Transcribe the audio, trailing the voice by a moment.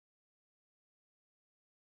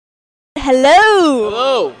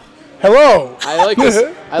Hello. Hello. I like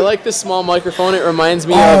this. I like this small microphone. It reminds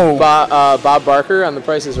me of Bob Barker on The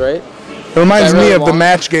Price is Right. It reminds me of the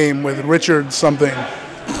match game with Richard something.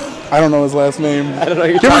 I don't know his last name. I don't know.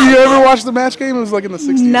 You ever watch the match game? It was like in the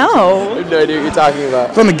 60s. No. I have no idea what you're talking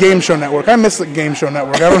about. It's on the Game Show Network. I miss the Game Show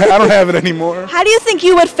Network. I don't have it anymore. How do you think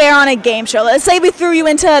you would fare on a game show? Let's say we threw you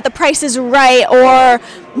into The Price is Right, or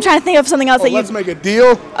I'm trying to think of something else that you. Let's make a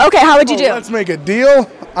deal. Okay, how would you do? Let's make a deal.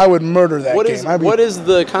 I would murder that game. What is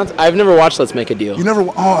the concept? I've never watched Let's Make a Deal. You never?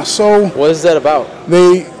 Oh, so. What is that about?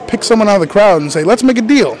 They pick someone out of the crowd and say, "Let's make a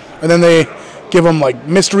deal," and then they give them like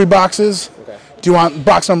mystery boxes. Okay. Do you want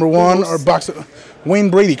box number 1 or box? Wayne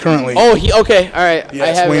Brady currently. Oh, okay, all right.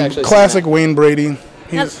 Yes, I haven't actually classic seen that. Wayne Brady.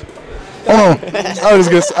 He's. Oh no, I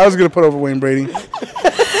was gonna put over Wayne Brady.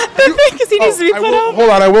 Because he needs to be put over.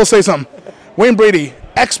 Hold on, I will say something. Wayne Brady,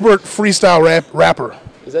 expert freestyle rapper.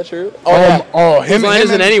 Is that true? His line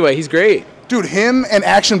isn't anyway. He's great. Dude, him and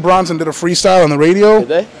Action Bronson did a freestyle on the radio. Did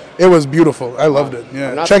they? It was beautiful. I loved it.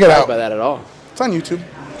 Yeah, I'm not check it out. By that at all. It's on YouTube.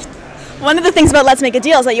 One of the things about Let's Make a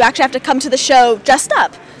Deal is that you actually have to come to the show dressed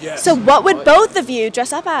up. Yes. So what would both of you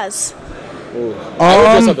dress up as? I would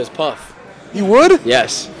dress up as Puff. You would?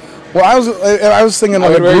 Yes. Well, I was thinking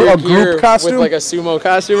like a group costume. With like a sumo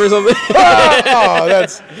costume or something. Oh,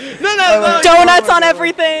 that's... No. Donuts on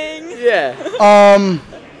everything. Yeah.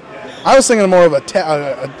 I was thinking more of a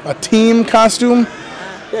team costume.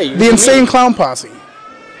 Yeah, the Insane Clown Posse.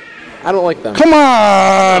 I don't like them. Come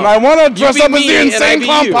on! No. I want to dress up as the Insane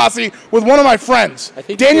Clown Posse with one of my friends.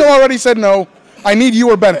 Daniel already said no. I need you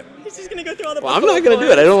or Bennett. He's just gonna go through all the. Well, I'm not gonna do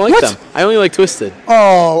it. I don't like them. I only like Twisted.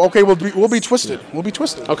 Oh, okay. We'll be Twisted. We'll be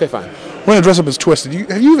Twisted. Okay, fine. We're gonna dress up as Twisted.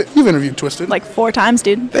 You've interviewed Twisted like 4 times,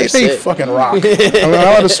 dude. They fucking rock. Am I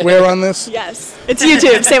allowed to swear on this? Yes. It's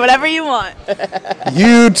YouTube. Say whatever you want.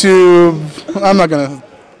 YouTube. I'm not gonna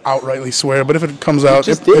outrightly swear, but if it comes out,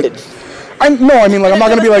 you just did. I mean, like I'm not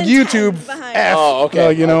gonna be like YouTube. F, oh,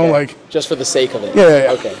 okay. Like just for the sake of it.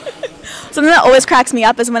 Yeah. Okay. Something that always cracks me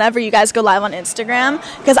up is whenever you guys go live on Instagram,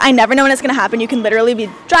 because I never know when it's going to happen. You can literally be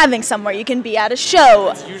driving somewhere. You can be at a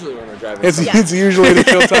show. It's usually when we're driving. It's usually to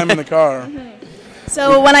kill time in the car.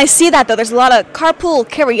 So when I see that, though, there's a lot of carpool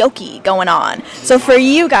karaoke going on. So for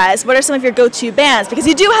you guys, what are some of your go-to bands? Because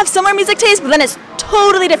you do have similar music tastes, but then it's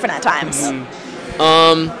totally different at times.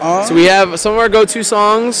 So we have some of our go-to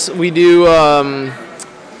songs. We do...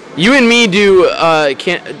 you and me do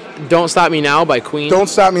Don't Stop Me Now by Queen. Don't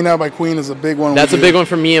Stop Me Now by Queen is a big one. That's a big one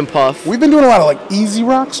for me and Puff. We've been doing a lot of like easy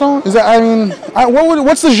rock songs. Is that? I mean,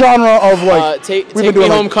 what's the genre of like? Take Me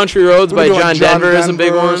Home, Country Roads by John Denver is a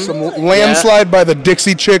big one. Some Landslide by the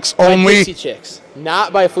Dixie Chicks only. Dixie Chicks,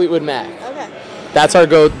 not by Fleetwood Mac. Okay. That's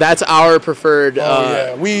our preferred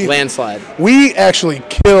Landslide. We actually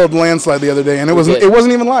killed Landslide the other day, and it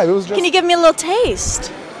wasn't even live. It was just. Can you give me a little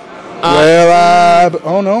taste?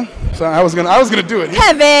 Oh no! So I was gonna do it.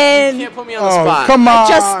 Kevin, you can't put me on the spot. Come on! I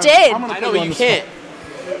just did. I know, but you can't.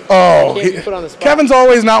 Oh, you can't be put on the spot. Kevin's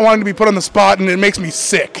always not wanting to be put on the spot, and it makes me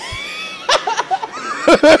sick.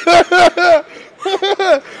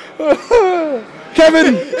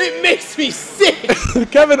 Kevin, it makes me sick.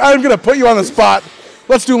 Kevin, I'm gonna put you on the spot.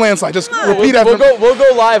 Let's do Landslide. Just repeat after. We'll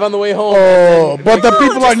go live on the way home. Oh, but the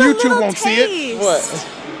people on YouTube won't see it. What?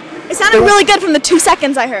 It sounded really good from the 2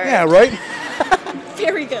 seconds I heard. Yeah, right?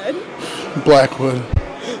 Very good. Blackwood.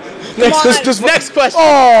 Next question.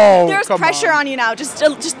 Oh, there's pressure on you now. Just a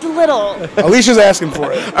little. Alicia's asking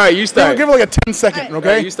for it. All right, you start. Give her like a 10-second,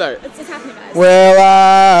 okay? Right, you start. It's happening, guys.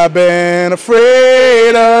 Well, I've been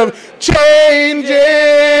afraid of changing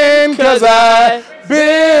 'cause I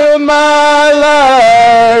build my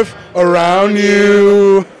life around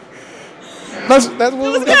you. That's just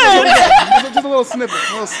a little snippet.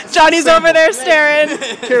 Johnny's over there staring.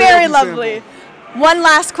 Very lovely. One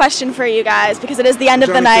last question for you guys, because it is the end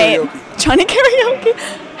of the night. Johnny karaoke.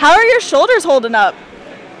 How are your shoulders holding up?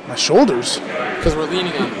 My shoulders? Because we're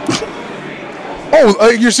leaning on them. Oh,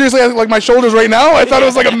 you're seriously asking like my shoulders right now? I thought it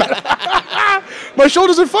was like a... My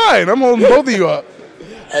shoulders are fine. I'm holding both of you up.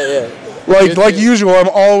 Yeah. Like usual, I'm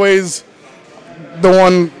always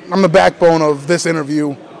I'm the backbone of this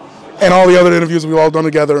interview and all the other interviews we've all done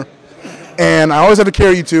together. And I always have to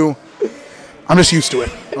carry you two. I'm just used to it,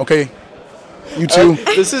 okay? You too.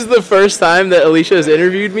 This is the first time that Alicia has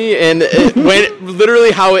interviewed me, and it went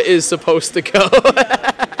literally how it is supposed to go.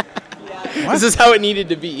 This is how it needed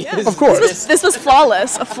to be. Yeah, of course. This was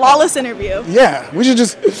flawless. A flawless interview. Yeah,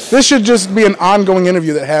 this should just be an ongoing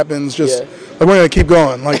interview that happens. Like we're gonna keep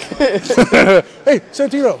going. Like, hey,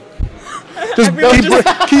 Santiro. Just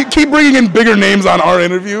keep bringing in bigger names on our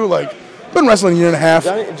interview. Like, been wrestling a year and a half.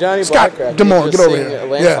 Johnny Scott BlackCraft, Demore, get over here.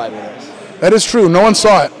 Landslide with us. That is true. No one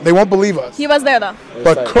saw it. They won't believe us. He was there though.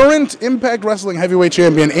 But current Impact Wrestling Heavyweight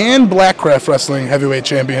Champion and BlackCraft Wrestling Heavyweight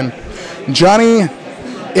Champion, Johnny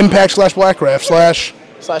Impact / BlackCraft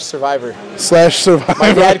 / Survivor. /Survivor.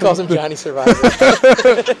 My dad calls him Johnny Survivor.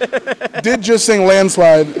 Did just sing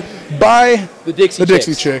Landslide by The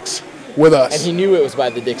Dixie Chicks with us. And he knew it was by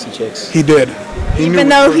the Dixie Chicks. He did. Even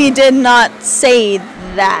though he did not say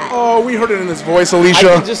that. Oh, we heard it in his voice,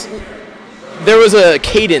 Alicia. There was a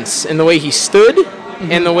cadence in the way he stood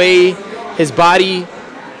and the way his body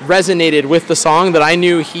resonated with the song that I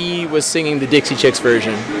knew he was singing the Dixie Chicks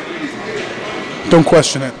version. Don't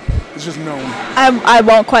question it. It's just known. I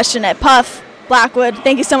won't question it. Puff, Blackwood,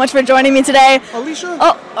 thank you so much for joining me today. Alicia?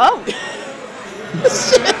 Oh.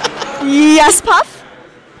 Yes, Puff?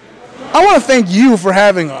 I want to thank you for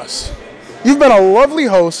having us. You've been a lovely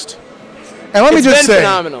host. And let me just say,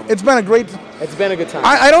 phenomenal. It's been a great... It's been a good time.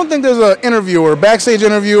 I don't think there's an backstage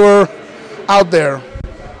interviewer out there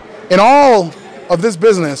in all of this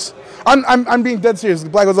business. I'm being dead serious.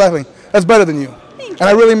 Blackwood's laughing. That's better than you. Thank you. And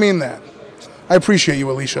I really mean that. I appreciate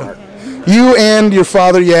you, Alicia. You and your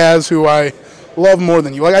father, Yaz, who I love more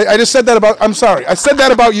than you. Like I just said that about... I'm sorry. I said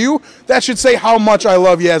that about you. That should say how much I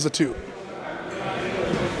love Yaz Atout.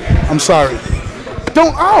 I'm sorry.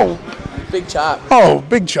 Don't... Ow! Big chop. Oh,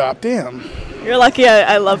 big chop. Damn. You're lucky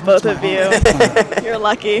I love both of you. You're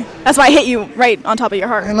lucky. That's why I hit you right on top of your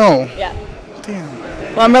heart. I know. Yeah. Damn.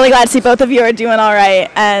 Well, I'm really glad to see both of you are doing all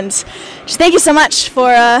right. And just thank you so much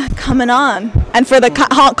for coming on. And for the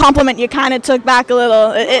compliment you kind of took back a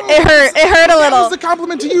little. It hurt. It hurt a little. That was the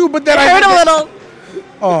compliment to you, but then It hurt a little.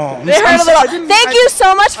 Oh, It hurt a little. Thank you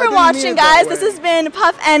so much for watching, guys. This has been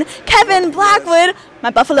Puff and Kevin Blackwood,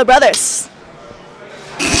 my Buffalo brothers.